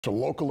A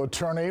local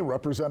attorney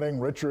representing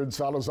Richard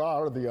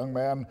Salazar, the young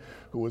man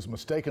who was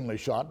mistakenly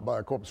shot by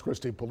a Corpus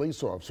Christi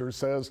police officer,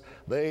 says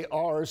they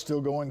are still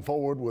going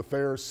forward with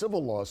their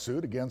civil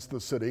lawsuit against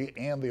the city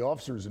and the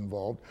officers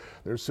involved.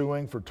 They're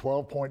suing for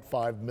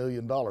 $12.5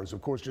 million.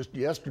 Of course, just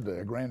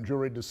yesterday, a grand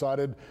jury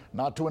decided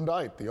not to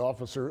indict the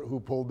officer who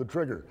pulled the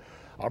trigger.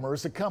 Our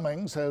Marissa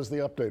Cummings has the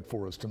update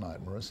for us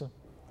tonight. Marissa?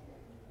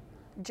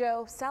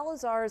 Joe,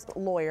 Salazar's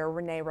lawyer,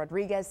 Rene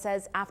Rodriguez,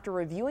 says after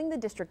reviewing the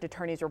district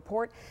attorney's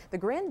report, the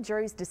grand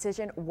jury's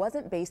decision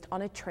wasn't based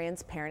on a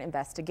transparent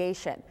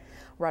investigation.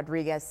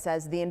 Rodriguez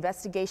says the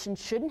investigation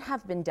shouldn't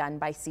have been done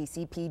by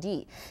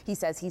CCPD. He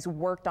says he's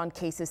worked on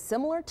cases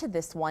similar to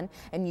this one,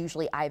 and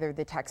usually either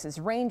the Texas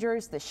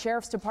Rangers, the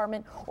Sheriff's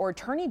Department, or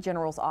Attorney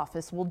General's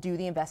office will do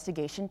the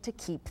investigation to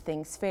keep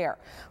things fair.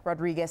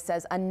 Rodriguez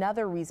says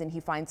another reason he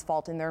finds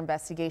fault in their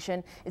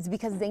investigation is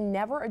because they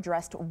never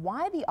addressed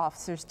why the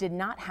officers did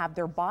not have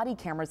their body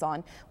cameras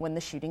on when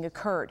the shooting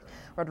occurred.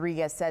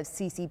 Rodriguez says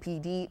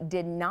CCPD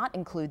did not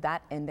include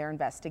that in their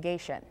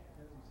investigation.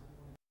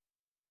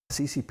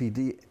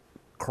 CCPD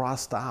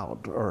crossed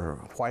out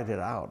or whited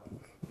out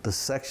the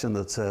section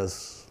that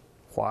says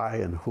why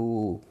and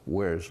who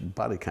wears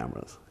body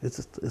cameras.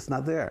 It's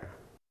not there.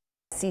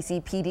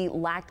 CCPD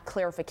lacked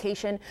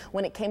clarification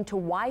when it came to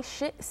why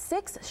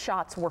 6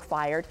 shots were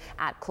fired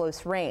at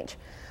close range.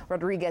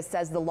 Rodriguez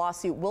says the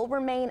lawsuit will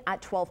remain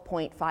at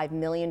 $12.5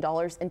 million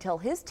until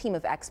his team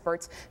of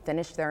experts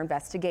finish their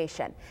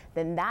investigation.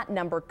 Then that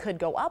number could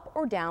go up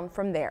or down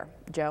from there.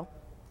 Joe?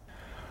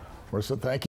 Marissa, thank you.